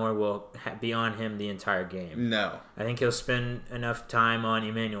Marshawn Lattimore will be on him the entire game. No. I think he'll spend enough time on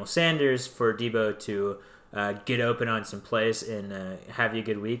Emmanuel Sanders for Deebo to get open on some plays and have you a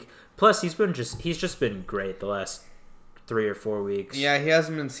good week. Plus, he's just been great the last 3 or 4 weeks. Yeah, he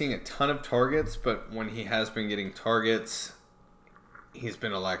hasn't been seeing a ton of targets, but when he has been getting targets, he's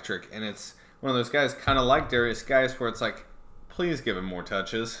been electric. And it's one of those guys, kind of like Darius Guice, where it's like, please give him more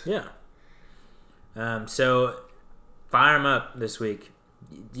touches. Yeah. So fire him up this week.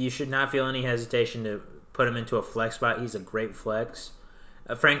 You should not feel any hesitation to put him into a flex spot. He's a great flex,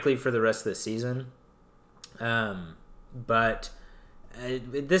 frankly, for the rest of the season. But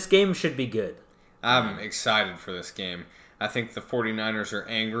this game should be good. I'm excited for this game. I think the 49ers are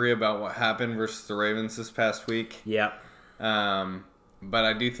angry about what happened versus the Ravens this past week. Yeah. But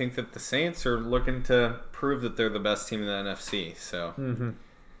I do think that the Saints are looking to prove that they're the best team in the NFC. So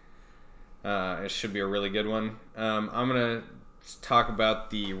it should be a really good one. I'm going to talk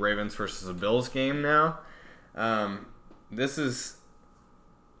about the Ravens versus the Bills game now. I'm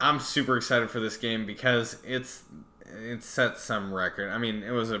super excited for this game because it set some record. I mean,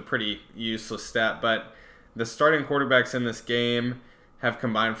 it was a pretty useless stat, but the starting quarterbacks in this game have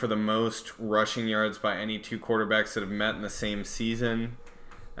combined for the most rushing yards by any two quarterbacks that have met in the same season,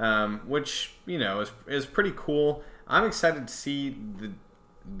 which, is pretty cool. I'm excited to see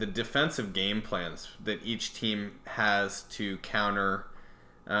the defensive game plans that each team has to counter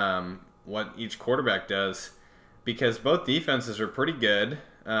what each quarterback does, because both defenses are pretty good.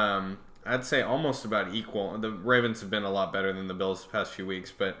 I'd say almost about equal. The Ravens have been a lot better than the Bills the past few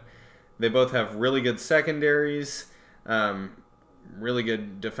weeks, but they both have really good secondaries, really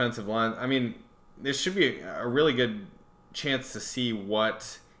good defensive line. I mean, this should be a really good chance to see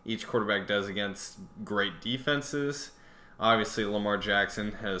what each quarterback does against great defenses. Obviously, Lamar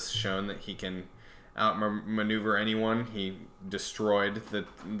Jackson has shown that he can outmaneuver anyone. He destroyed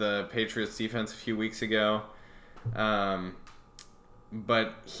the Patriots defense a few weeks ago.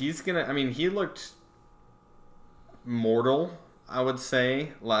 But he looked mortal, I would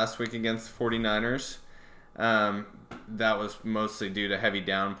say, last week against the 49ers. That was mostly due to heavy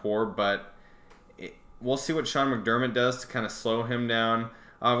downpour, but we'll see what Sean McDermott does to kind of slow him down.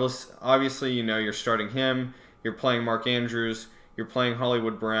 Obviously, you're starting him. You're playing Mark Andrews. You're playing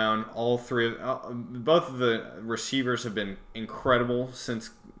Hollywood Brown. Both of the receivers have been incredible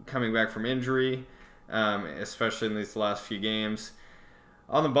since coming back from injury, especially in these last few games.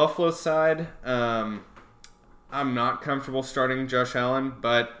 On the Buffalo side, I'm not comfortable starting Josh Allen,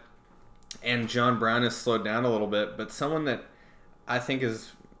 and John Brown has slowed down a little bit, but someone that I think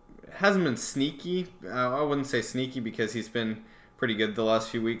hasn't been sneaky. I wouldn't say sneaky because he's been pretty good the last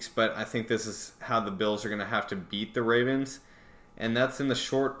few weeks, but I think this is how the Bills are going to have to beat the Ravens, and that's in the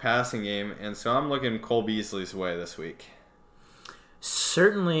short passing game, and so I'm looking Cole Beasley's way this week.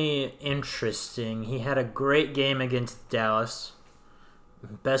 Certainly interesting. He had a great game against Dallas.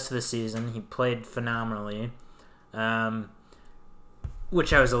 Best of the season. He played phenomenally,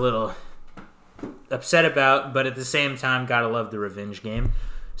 which I was a little upset about, but at the same time, gotta love the revenge game,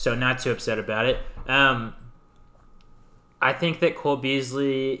 so not too upset about it. I think that Cole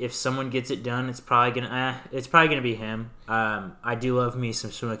Beasley, if someone gets it done, it's probably gonna be him. I do love me some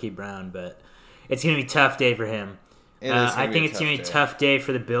Smokey Brown, but it's gonna be a tough day for him. I think it's gonna be a tough day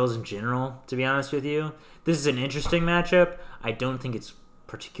for the Bills in general. To be honest with you, this is an interesting matchup. I don't think it's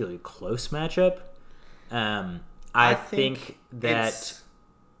particularly close matchup. I think that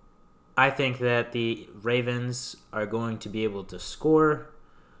the Ravens are going to be able to score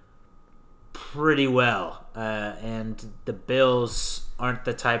pretty well, and the Bills aren't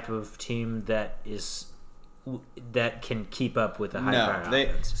the type of team that can keep up with a high-power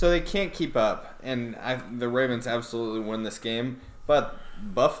offense. So they can't keep up, and the Ravens absolutely win this game. But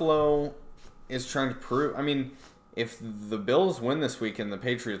Buffalo is trying to prove. I mean, if the Bills win this week and the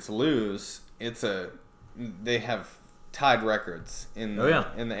Patriots lose, they have tied records in the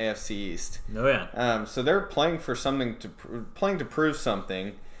AFC East. Oh yeah. So they're playing for something playing to prove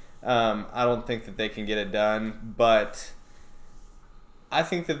something. I don't think that they can get it done, but I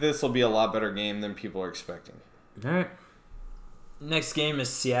think that this will be a lot better game than people are expecting. All right. Next game is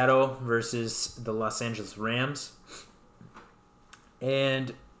Seattle versus the Los Angeles Rams.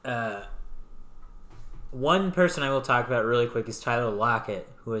 And one person I will talk about really quick is Tyler Lockett,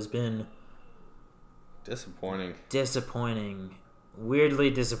 who has been disappointing. Weirdly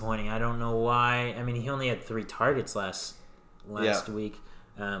disappointing. I don't know why. I mean, he only had 3 targets last week.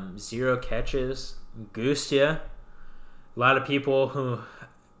 0 catches. Goosed ya. A lot of people who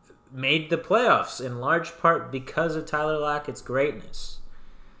made the playoffs in large part because of Tyler Lockett's greatness,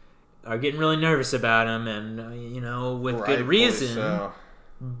 are getting really nervous about him, and with good reason. So.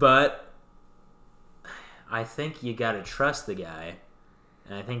 But I think you got to trust the guy,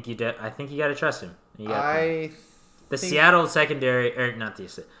 and I think you got to trust him. The Seattle secondary, or not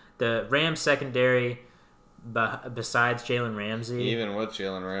the Rams secondary, besides Jalen Ramsey, even with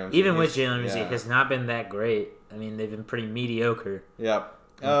Jalen Ramsey, has not been that great. I mean, they've been pretty mediocre. Yep.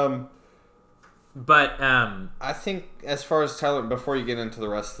 But I think as far as Tyler, before you get into the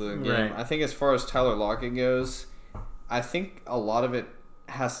rest of the game, right. I think as far as Tyler Lockett goes, I think a lot of it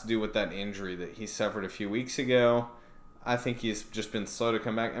has to do with that injury that he suffered a few weeks ago. I think he's just been slow to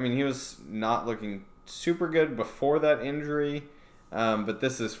come back. I mean, he was not looking super good before that injury, but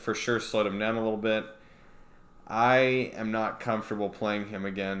this has for sure slowed him down a little bit. I am not comfortable playing him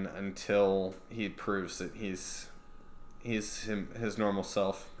again until he proves that he's his normal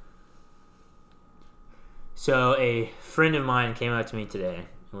self. So a friend of mine came up to me today, and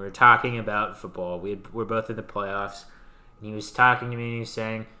we were talking about football. We're both in the playoffs, and he was talking to me, and he was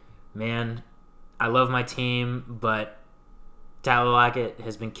saying, man, I love my team, but Tyler Lockett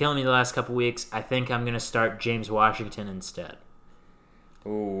has been killing me the last couple weeks. I think I'm going to start James Washington instead.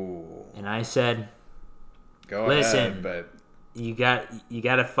 Ooh. And I said, Listen, ahead, but you got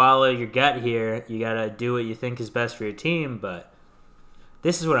to follow your gut here. You got to do what you think is best for your team, but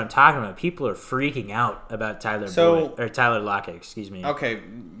this is what I'm talking about. People are freaking out about Tyler Lockett, excuse me. Okay,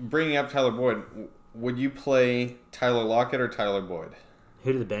 bringing up Tyler Boyd, would you play Tyler Lockett or Tyler Boyd?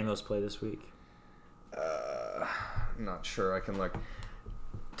 Who do the Bengals play this week? I'm not sure. I can look.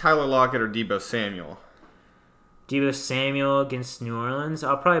 Tyler Lockett or Deebo Samuel? Deebo Samuel against New Orleans?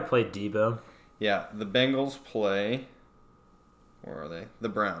 I'll probably play Deebo. Yeah, the Bengals play... Where are they? The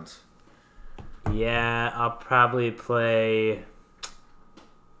Browns. Yeah, I'll probably play...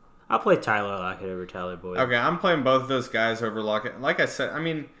 I'll play Tyler Lockett over Tyler Boyd. Okay, I'm playing both of those guys over Lockett. Like I said, I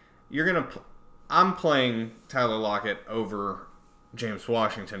mean, I'm playing Tyler Lockett over James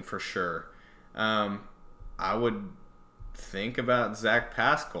Washington for sure. I would think about Zach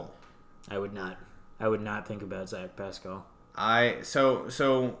Pascal. I would not. I would not think about Zach Pascal.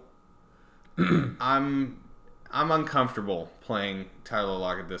 So I'm uncomfortable playing Tyler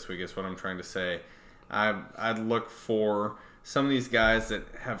Lockett this week. Is what I'm trying to say. I'd look for some of these guys that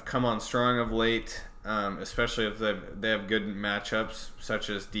have come on strong of late, especially if they have good matchups, such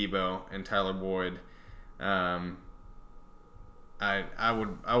as Deebo and Tyler Boyd. I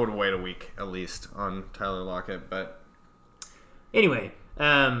would wait a week at least on Tyler Lockett, but anyway,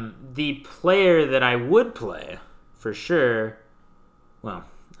 the player that I would play for sure, well,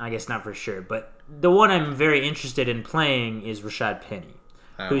 I guess not for sure, but the one I'm very interested in playing is Rashad Penny,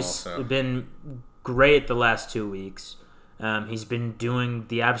 who's been great the last 2 weeks. He's been doing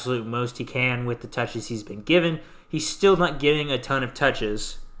the absolute most he can with the touches he's been given. He's still not getting a ton of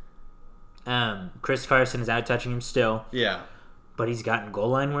touches. Chris Carson is out-touching him still. Yeah. But he's gotten goal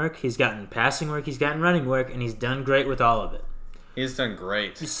line work, he's gotten passing work, he's gotten running work, and he's done great with all of it. He's done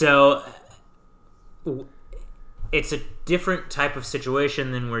great. So it's a different type of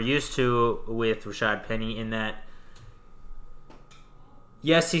situation than we're used to with Rashad Penny in that,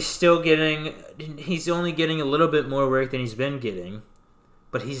 yes, he's only getting a little bit more work than he's been getting,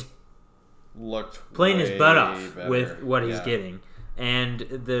 but he's looked playing his butt off with what he's getting. And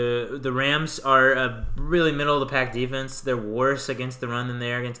the Rams are a really middle of the pack defense. They're worse against the run than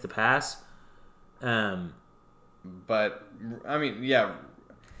they are against the pass. But I mean, yeah.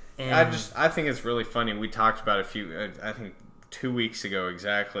 I think it's really funny. We talked about I think 2 weeks ago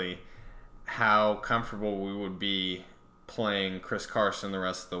exactly, how comfortable we would be playing Chris Carson the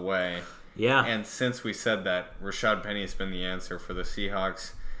rest of the way. Yeah. And since we said that, Rashad Penny has been the answer for the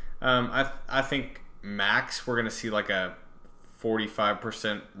Seahawks. I think max we're going to see like a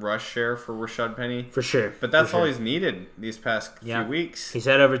 45% rush share for Rashad Penny. For sure. But that's all he's needed these past few weeks. He's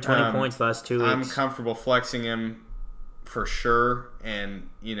had over 20 points the last 2 weeks. I'm comfortable flexing him for sure. And,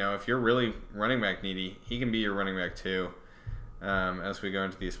 if you're really running back needy, he can be your running back too as we go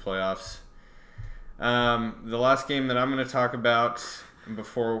into these playoffs. The last game that I'm going to talk about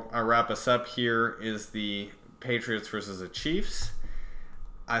before I wrap us up here is the Patriots versus the Chiefs.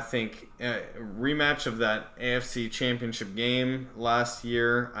 I think a rematch of that AFC Championship game last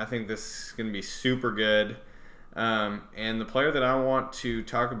year. I think this is going to be super good. And the player that I want to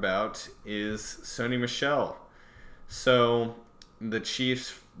talk about is Sony Michel. So the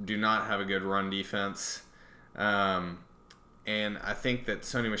Chiefs do not have a good run defense. And I think that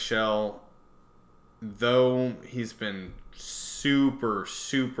Sony Michel, though he's been super,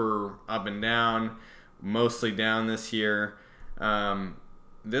 super up and down, mostly down this year,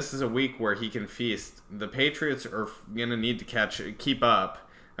 this is a week where he can feast. The Patriots are going to need to keep up.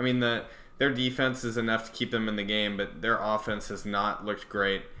 I mean, their defense is enough to keep them in the game, but their offense has not looked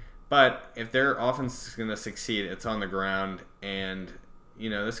great. But if their offense is going to succeed, it's on the ground. And,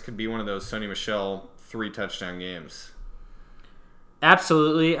 this could be one of those Sony Michel 3-touchdown games.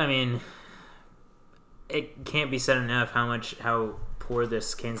 Absolutely. I mean, it can't be said enough how poor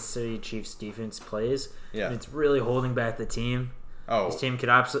this Kansas City Chiefs defense plays. Yeah. And it's really holding back the team. Oh. This team could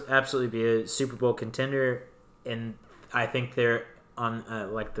absolutely be a Super Bowl contender, and I think they're on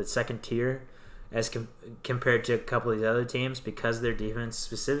the second tier as compared to a couple of these other teams because of their defense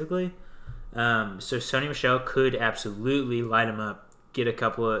specifically. So Sony Michel could absolutely light them up, get a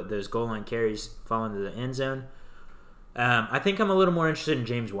couple of those goal line carries, fall into the end zone. I think I'm a little more interested in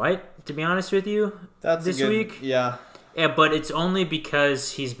James White, to be honest with you, this week. Yeah. Yeah, but it's only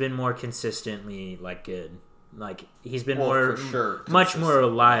because he's been more consistently good. He's been much more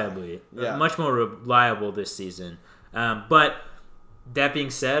reliable this season. But that being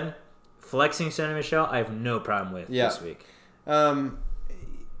said, flexing Sony Michel, I have no problem with this week.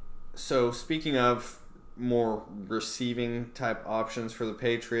 So speaking of more receiving type options for the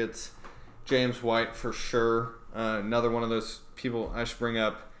Patriots, James White for sure. Another one of those people I should bring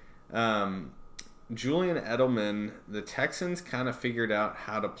up. Julian Edelman, the Texans kind of figured out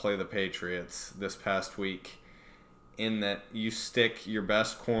how to play the Patriots this past week in that you stick your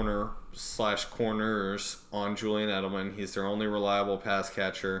best corner/corners on Julian Edelman. He's their only reliable pass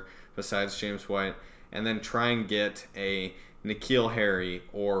catcher besides James White. And then try and get a N'Keal Harry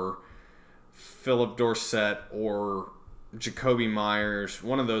or Philip Dorsett or Jacoby Myers,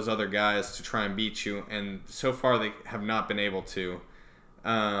 one of those other guys to try and beat you. And so far they have not been able to.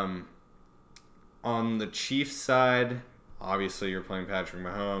 On the Chiefs side, obviously you're playing Patrick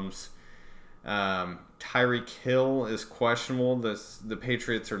Mahomes. Tyreek Hill is questionable. The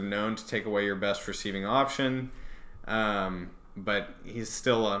Patriots are known to take away your best receiving option, but he's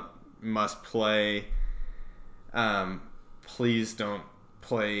still a must-play. Please don't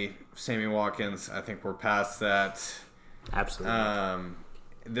play Sammy Watkins. I think we're past that. Absolutely.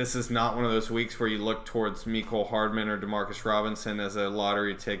 This is not one of those weeks where you look towards Mecole Hardman or Demarcus Robinson as a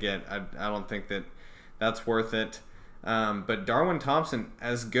lottery ticket. I don't think that's worth it. But Darwin Thompson,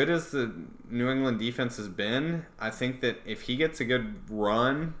 as good as the New England defense has been, I think that if he gets a good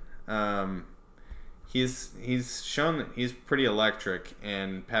run, he's shown that he's pretty electric,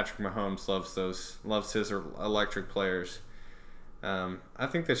 and Patrick Mahomes loves his electric players. I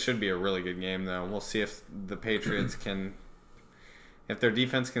think this should be a really good game, though. We'll see if the Patriots if their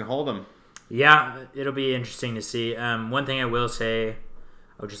defense can hold them. Yeah, it'll be interesting to see. One thing I will say,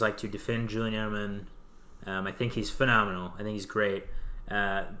 I would just like to defend Julian Edelman. I think he's phenomenal. I think he's great.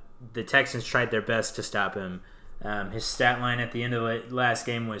 The Texans tried their best to stop him. His stat line at the end of the last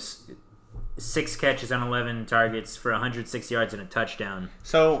game was 6 catches on 11 targets for 106 yards and a touchdown.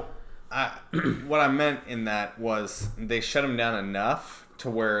 So, what I meant in that was they shut him down enough to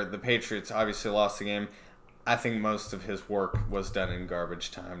where the Patriots obviously lost the game. I think most of his work was done in garbage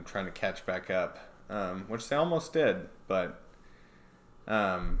time, trying to catch back up, which they almost did. But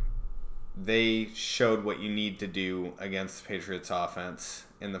they showed what you need to do against the Patriots offense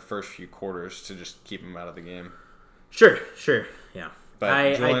in the first few quarters to just keep him out of the game. Sure, yeah.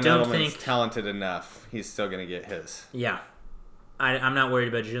 But Julian Edelman's talented enough. He's still going to get his. Yeah. I'm not worried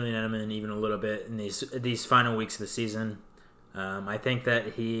about Julian Edelman even a little bit in these final weeks of the season. I think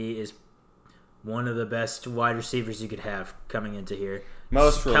that he is one of the best wide receivers you could have coming into here.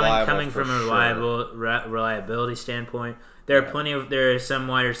 Most reliable, coming from a reliability standpoint. There are some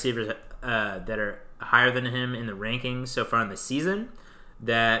wide receivers that are higher than him in the rankings so far in the season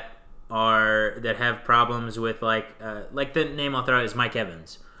that have problems with like the name I'll throw out is Mike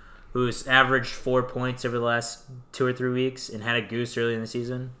Evans, who's averaged 4 points over the last 2 or 3 weeks and had a goose early in the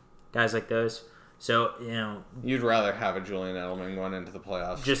season. Guys like those. So, you'd rather have a Julian Edelman going into the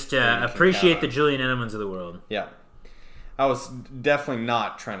playoffs. Just appreciate the Julian Edelmans of the world. Yeah. I was definitely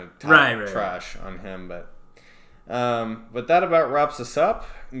not trying to talk trash on him, but that about wraps us up.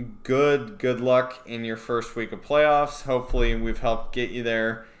 Good luck in your first week of playoffs. Hopefully we've helped get you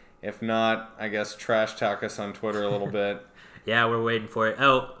there. If not, I guess trash talk us on Twitter a little bit. Yeah, we're waiting for it.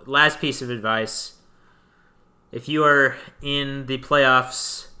 Oh, last piece of advice. If you are in the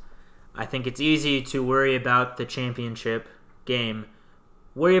playoffs, I think it's easy to worry about the championship game.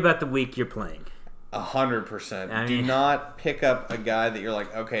 Worry about the week you're playing. 100%. Do not pick up a guy that you're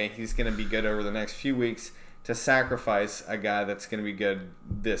like, okay, he's going to be good over the next few weeks, to sacrifice a guy that's going to be good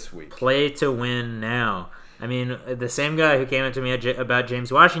this week. Play to win now. I mean, the same guy who came up to me about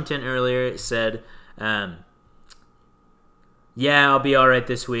James Washington earlier said, yeah, I'll be all right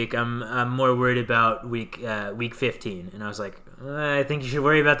this week. I'm more worried about week 15, and I was like, I think you should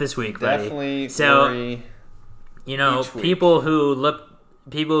worry about this week, buddy. Definitely so, worry. People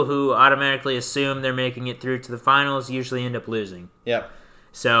who automatically assume they're making it through to the finals usually end up losing. Yep.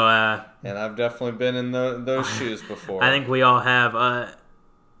 So, and I've definitely been in those shoes before. I think we all have.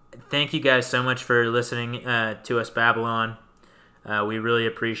 Thank you guys so much for listening to us, Babylon. We really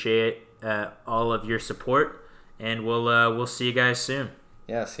appreciate all of your support, and we'll see you guys soon.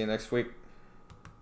 Yeah, see you next week.